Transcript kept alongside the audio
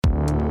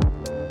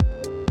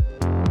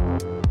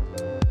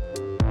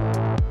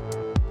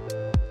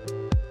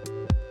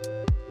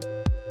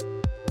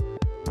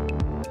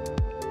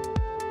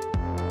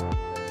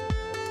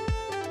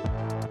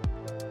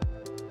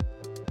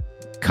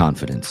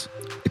confidence.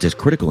 It's as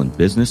critical in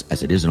business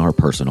as it is in our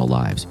personal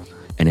lives.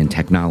 And in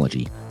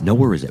technology,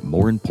 nowhere is it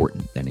more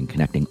important than in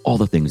connecting all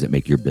the things that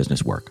make your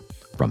business work,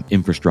 from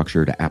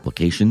infrastructure to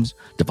applications,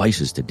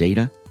 devices to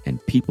data,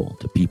 and people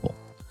to people.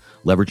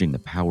 Leveraging the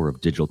power of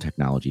digital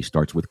technology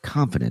starts with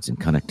confidence and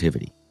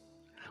connectivity.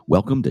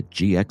 Welcome to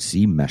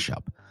GXC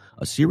MeshUp,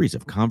 a series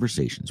of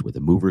conversations with the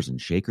movers and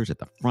shakers at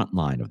the front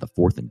line of the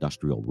fourth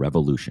industrial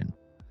revolution.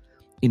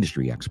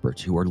 Industry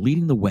experts who are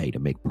leading the way to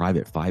make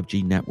private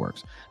 5G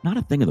networks not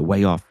a thing of the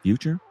way off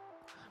future,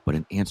 but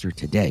an answer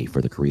today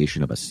for the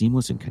creation of a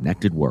seamless and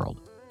connected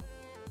world.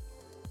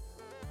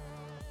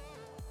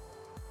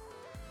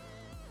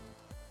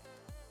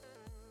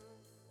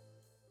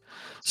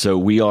 So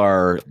we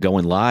are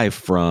going live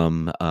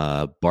from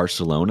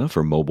Barcelona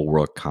for Mobile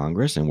World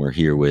Congress, and we're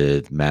here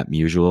with Matt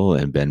Musial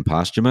and Ben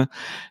Posthuma.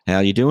 How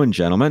you doing,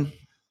 gentlemen?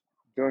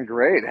 Doing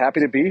great. Happy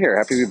to be here.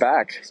 Happy to be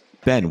back.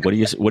 Ben, what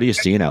are you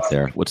seeing out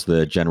there? What's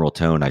the general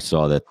tone? I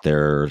saw that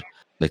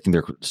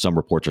some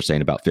reports are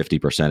saying about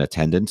 50%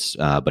 attendance,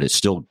 but it's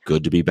still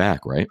good to be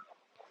back, right?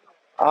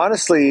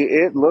 Honestly,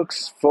 it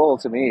looks full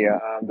to me.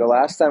 The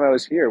last time I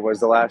was here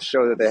was the last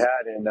show that they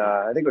had in,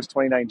 I think it was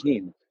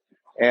 2019.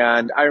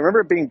 And I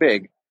remember it being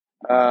big.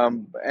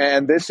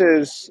 And this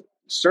is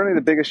certainly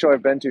the biggest show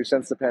I've been to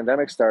since the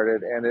pandemic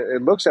started. And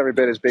it looks every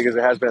bit as big as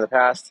it has been in the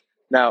past.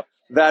 Now,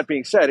 that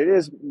being said, it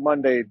is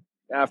Monday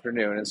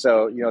afternoon. And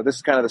so, this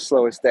is kind of the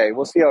slowest day.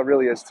 We'll see how it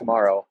really is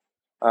tomorrow.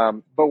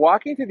 But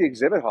walking through the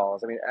exhibit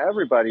halls,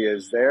 everybody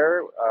is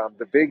there.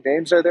 The big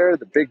names are there.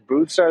 The big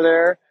booths are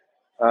there.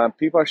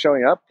 People are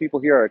showing up. People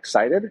here are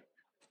excited.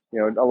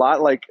 A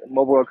lot like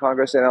Mobile World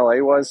Congress in LA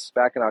was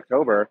back in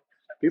October.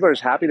 People are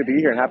just happy to be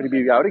here and happy to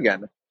be out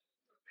again.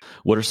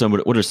 What are some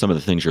of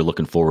the things you're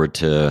looking forward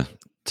to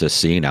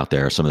seeing out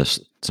there? Some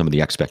of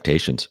the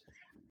expectations.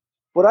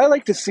 What I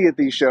like to see at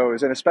these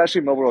shows, and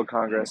especially Mobile World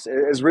Congress,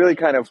 is really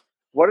kind of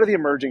what are the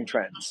emerging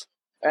trends,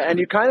 and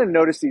you kind of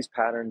notice these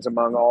patterns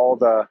among all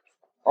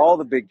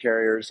the big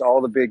carriers,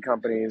 all the big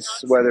companies,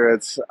 whether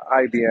it's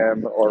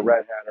IBM or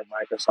Red Hat or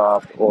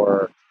Microsoft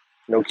or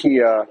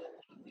Nokia.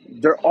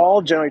 They're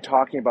all generally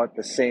talking about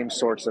the same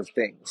sorts of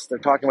things. They're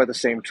talking about the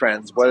same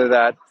trends, whether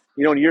that,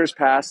 in years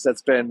past,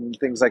 that's been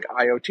things like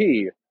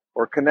IoT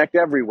or connect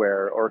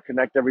everywhere or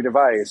connect every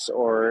device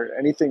or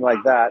anything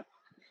like that.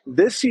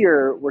 This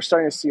year, we're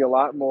starting to see a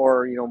lot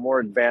more, more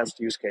advanced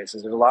use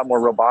cases. There's a lot more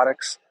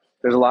robotics.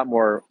 There's a lot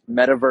more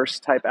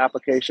metaverse type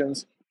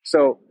applications.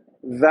 So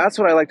that's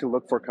what I like to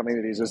look for coming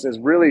to these is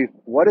really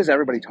what is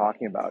everybody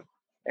talking about?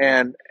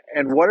 And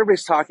what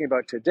everybody's talking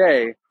about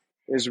today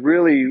is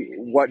really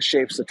what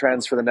shapes the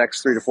trends for the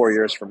next 3 to 4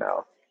 years from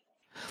now.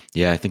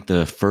 Yeah, I think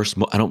I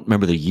don't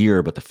remember the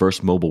year, but the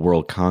first Mobile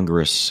World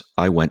Congress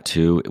I went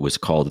to, it was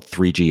called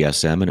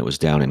 3GSM, and it was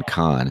down in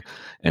Cannes,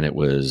 and it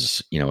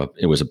was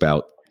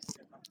about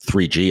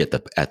 3G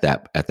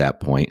at that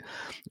point.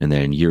 And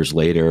then years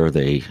later,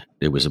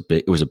 it was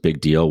a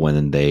big deal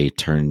when they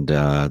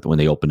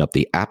opened up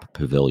the App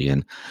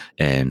Pavilion,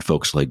 and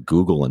folks like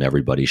Google and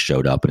everybody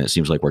showed up, and it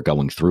seems like we're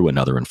going through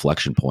another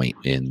inflection point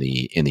in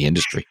the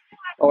industry.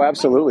 Oh,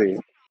 absolutely.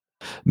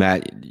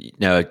 Matt,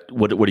 now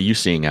what are you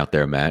seeing out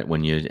there, Matt?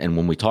 When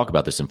we talk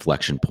about this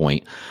inflection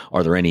point,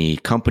 are there any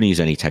companies,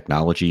 any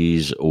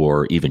technologies,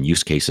 or even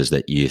use cases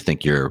that you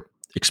think you're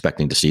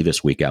expecting to see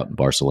this week out in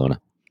Barcelona?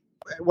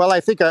 Well,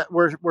 I think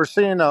we're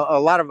seeing a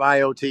lot of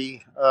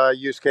IoT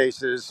use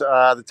cases.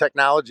 The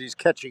technology is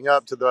catching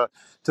up to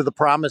the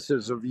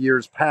promises of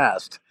years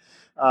past.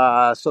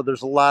 So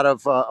there's a lot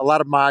of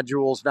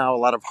modules now, a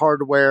lot of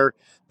hardware.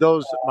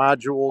 Those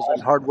modules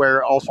and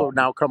hardware also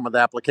now come with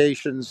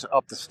applications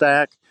up the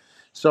stack.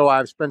 So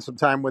I've spent some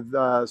time with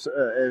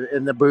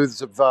in the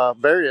booths of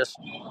various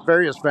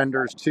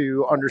vendors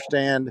to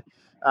understand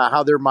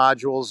how their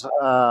modules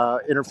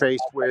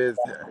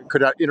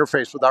could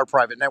interface with our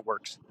private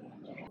networks.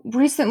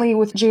 Recently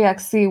with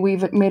GXC,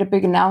 we've made a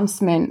big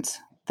announcement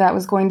that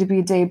was going to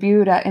be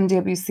debuted at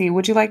MWC.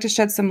 Would you like to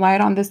shed some light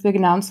on this big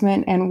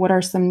announcement, and what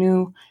are some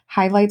new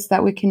highlights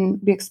that we can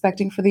be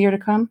expecting for the year to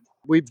come?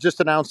 We've just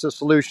announced a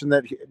solution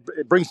that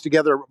brings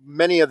together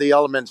many of the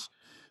elements,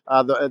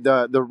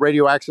 the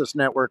radio access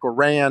network or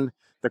RAN,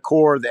 the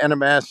core, the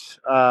NMS,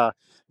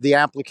 the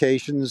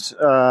applications.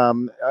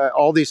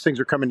 All these things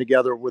are coming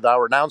together with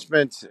our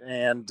announcement,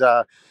 and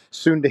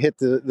soon to hit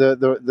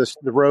the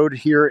road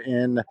here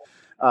in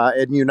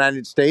the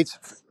United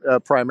States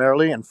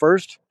primarily and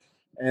first,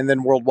 and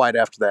then worldwide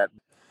after that.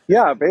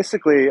 Yeah,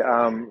 basically,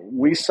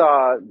 we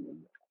saw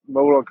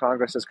Mobile World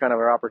Congress as kind of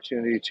our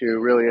opportunity to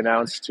really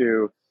announce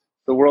to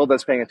the world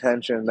that's paying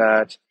attention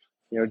that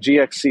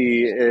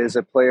GXC is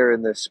a player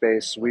in this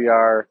space. We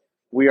are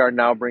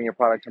now bringing a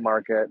product to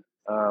market.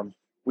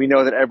 We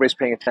know that everybody's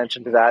paying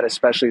attention to that,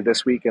 especially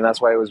this week, and that's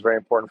why it was very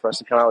important for us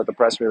to come out with the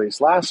press release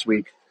last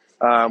week.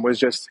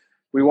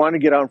 We wanted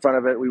to get out in front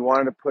of it. We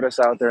wanted to put us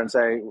out there and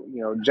say,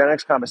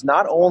 GenXCom is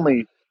not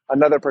only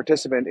another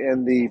participant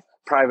in the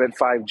private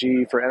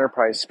 5G for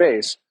enterprise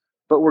space,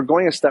 but we're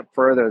going a step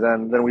further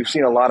than we've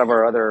seen a lot of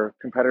our other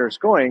competitors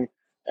going.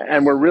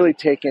 And we're really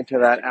taking to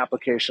that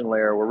application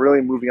layer. We're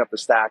really moving up the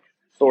stack.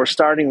 But we're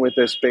starting with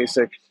this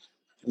basic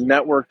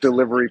network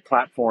delivery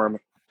platform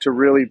to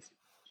really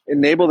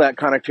enable that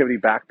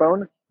connectivity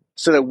backbone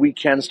so that we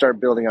can start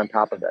building on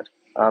top of it.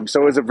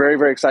 So it was a very,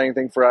 very exciting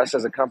thing for us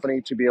as a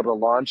company to be able to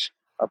launch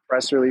a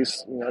press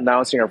release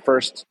announcing our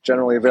first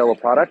generally available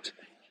product.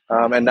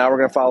 And now we're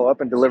going to follow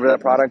up and deliver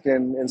that product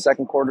in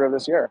second quarter of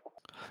this year.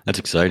 That's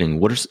exciting.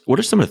 What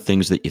are some of the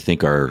things that you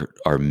think are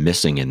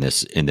missing in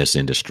this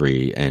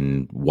industry,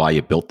 and why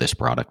you built this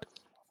product?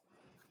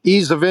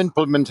 Ease of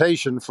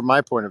implementation, from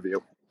my point of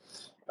view.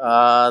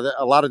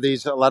 A lot of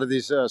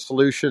these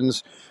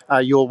solutions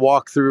you'll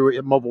walk through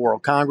at Mobile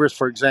World Congress,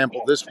 for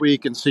example, this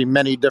week, and see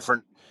many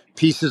different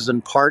pieces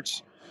and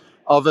parts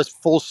of a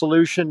full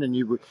solution, and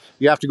you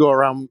have to go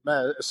around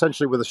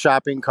essentially with a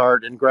shopping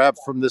cart and grab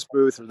from this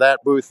booth or that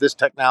booth, this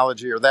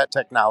technology or that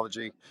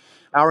technology.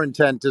 Our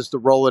intent is to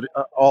roll it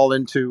all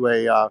into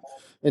a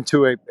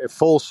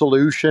full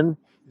solution,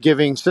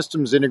 giving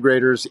systems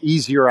integrators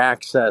easier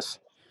access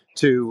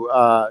to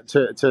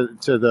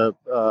the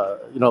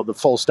the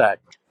full stack.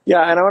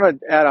 Yeah, and I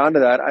want to add on to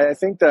that. I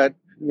think that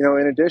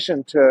in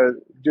addition to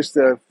just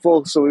the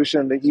full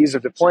solution, the ease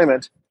of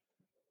deployment,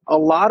 a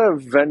lot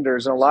of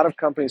vendors and a lot of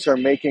companies are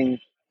making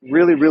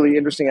really, really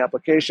interesting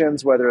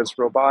applications, whether it's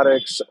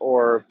robotics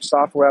or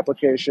software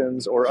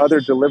applications or other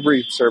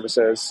delivery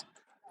services,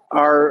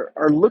 are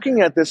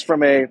looking at this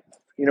from a,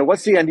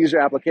 what's the end user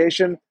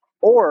application,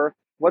 or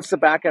what's the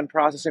back end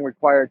processing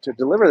required to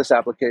deliver this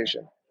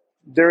application.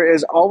 There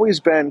has always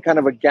been kind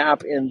of a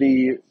gap in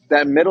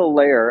that middle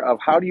layer of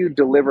how do you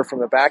deliver from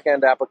the back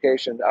end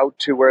application out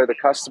to where the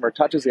customer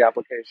touches the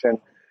application.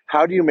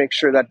 How do you make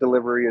sure that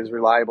delivery is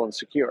reliable and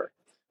secure?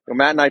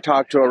 Matt and I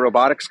talked to a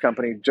robotics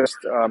company just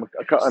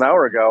an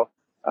hour ago,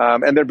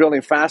 and they're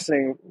building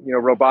fascinating,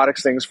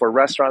 robotics things for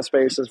restaurant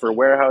spaces, for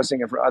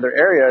warehousing, and for other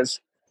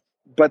areas.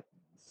 But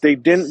they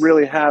didn't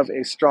really have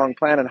a strong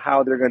plan on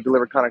how they're going to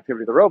deliver connectivity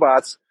to the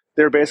robots.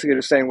 They're basically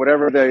just saying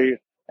whatever the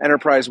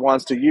enterprise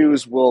wants to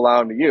use, we'll allow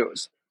them to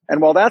use.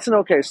 And while that's an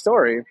okay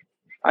story,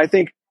 I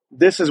think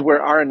this is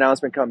where our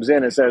announcement comes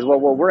in and says, well,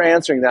 we're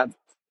answering that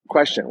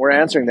question. We're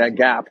answering that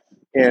gap.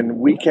 And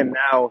we can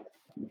now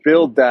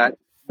build that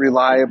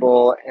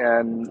reliable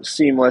and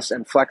seamless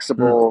and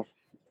flexible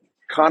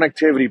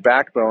connectivity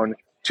backbone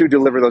to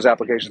deliver those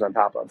applications on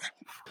top of.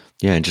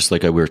 Yeah, and just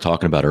like we were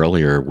talking about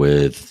earlier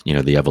with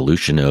the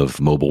evolution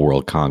of Mobile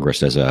World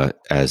Congress as a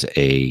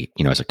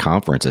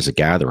conference, as a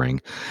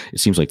gathering, it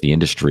seems like the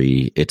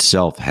industry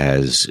itself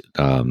has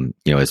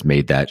has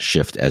made that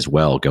shift as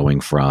well, going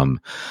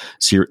from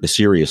the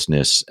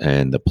seriousness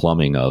and the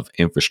plumbing of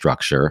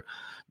infrastructure,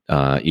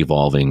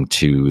 evolving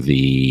to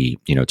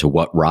to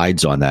what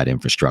rides on that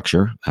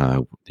infrastructure,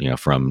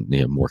 from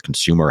more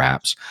consumer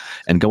apps,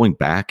 and going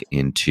back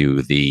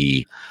into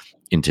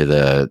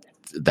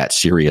that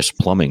serious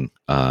plumbing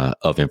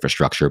of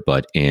infrastructure,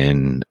 but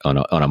on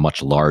a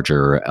much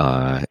larger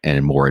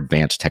and more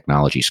advanced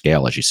technology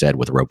scale, as you said,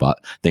 with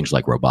things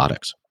like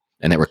robotics,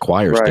 and that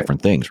requires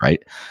different things,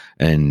 right?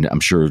 And I'm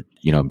sure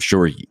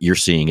you're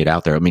seeing it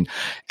out there. I mean,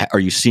 are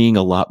you seeing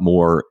a lot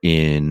more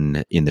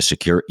in the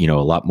secure, a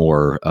lot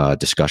more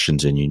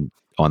discussions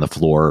on the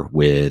floor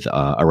with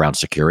around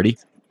security?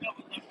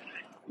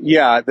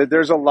 Yeah,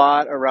 there's a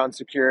lot around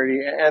security,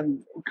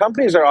 and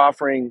companies are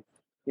offering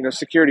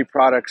security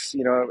products,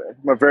 from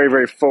a very,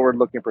 very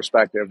forward-looking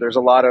perspective. There's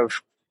a lot of,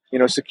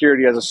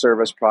 security as a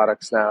service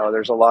products now.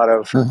 There's a lot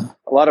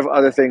of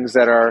other things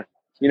that are,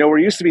 where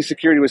used to be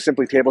security was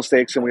simply table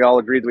stakes, and we all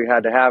agreed we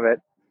had to have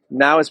it.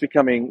 Now it's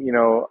becoming,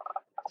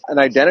 an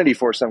identity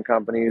for some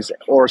companies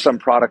or some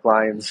product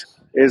lines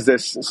is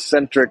this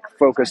centric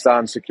focused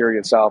on security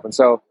itself. And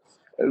so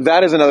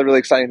that is another really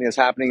exciting thing that's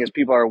happening, is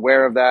people are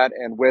aware of that,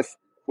 and with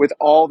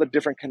all the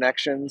different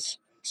connections,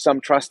 some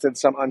trusted,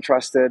 some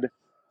untrusted.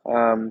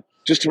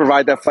 Just to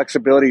provide that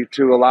flexibility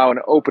to allow an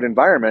open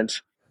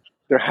environment,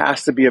 there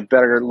has to be a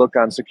better look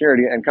on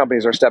security, and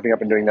companies are stepping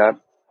up and doing that.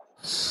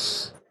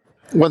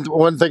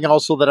 One thing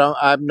also that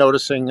I'm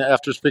noticing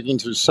after speaking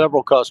to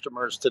several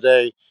customers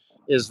today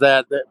is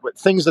that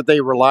things that they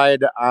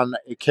relied on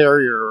a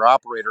carrier or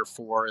operator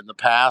for in the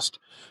past,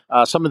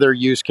 some of their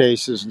use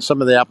cases and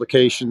some of the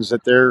applications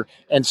that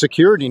and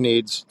security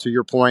needs, to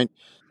your point,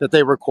 that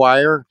they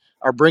require,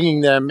 are bringing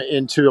them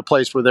into a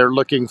place where they're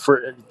looking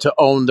to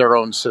own their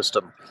own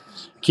system,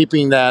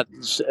 keeping that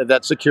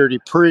security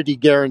pretty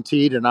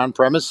guaranteed and on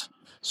premise.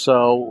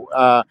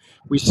 So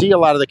we see a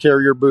lot of the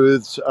carrier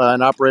booths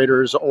and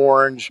operators,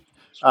 Orange,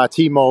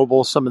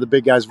 T-Mobile, some of the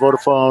big guys,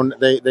 Vodafone.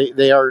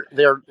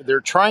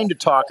 They're trying to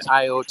talk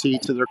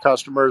IoT to their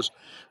customers,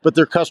 but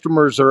their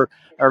customers are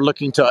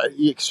looking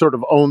to sort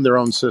of own their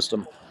own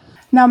system.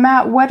 Now,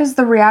 Matt, what is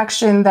the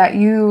reaction that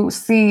you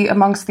see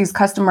amongst these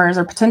customers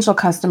or potential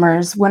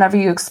customers whenever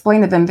you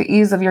explain to them the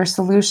ease of your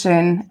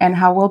solution and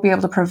how we'll be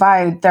able to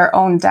provide their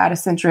own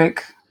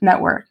data-centric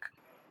network?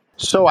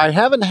 So I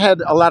haven't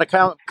had a lot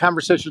of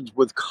conversations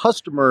with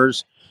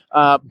customers,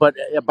 but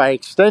by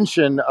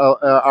extension,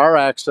 our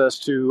access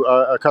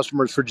to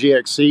customers for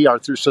GXC are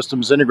through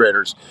systems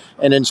integrators.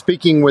 And in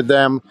speaking with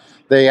them,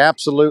 they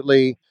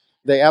absolutely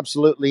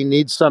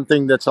need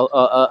something that's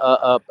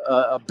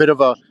a bit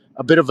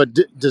of a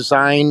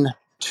design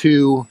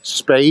to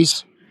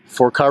space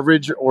for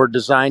coverage, or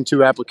design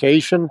to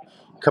application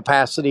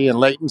capacity and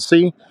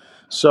latency.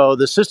 So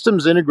the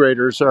systems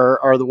integrators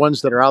are the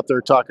ones that are out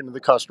there talking to the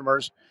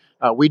customers.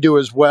 We do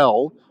as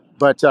well,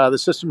 but the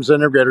systems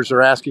integrators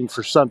are asking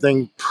for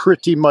something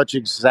pretty much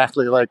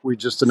exactly like we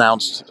just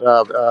announced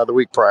the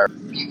week prior.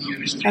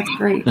 That's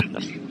great.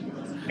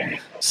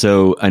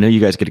 So I know you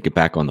guys got to get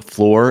back on the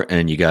floor,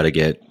 and you got to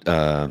get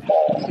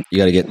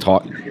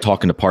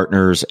talking to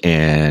partners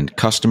and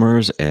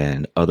customers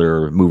and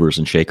other movers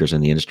and shakers in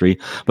the industry.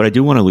 But I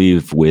do want to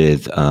leave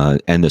with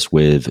end this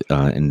with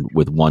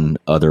one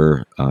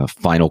other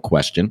final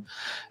question: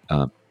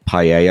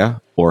 paella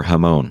or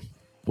jamon?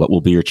 What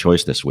will be your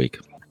choice this week?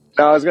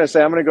 No, I was going to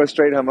say I'm going to go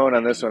straight jamon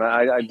on this one.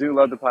 I do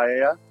love the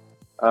paella,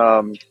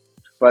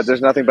 but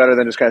there's nothing better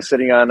than just kind of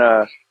sitting on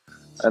a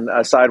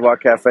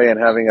sidewalk cafe and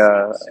having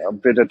a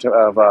bit of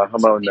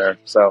jamon there.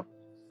 So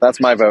that's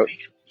my vote.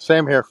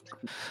 Same here.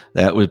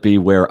 That would be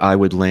where I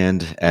would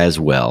land as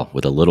well,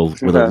 with a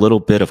little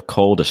bit of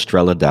cold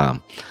Estrella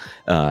Damm.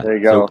 There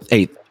you go.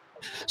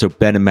 So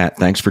Ben and Matt,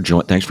 thanks for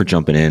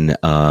jumping in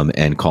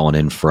and calling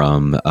in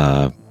from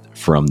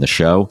the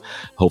show.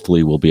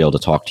 Hopefully, we'll be able to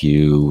talk to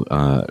you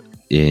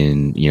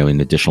in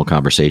additional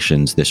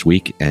conversations this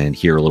week and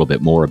hear a little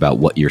bit more about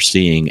what you're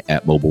seeing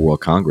at Mobile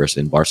World Congress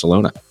in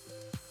Barcelona.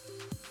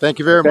 Thank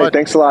you very much.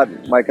 Thanks a lot,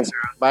 Mike and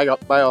Sarah.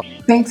 Bye all.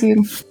 Thanks,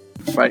 you.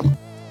 Bye.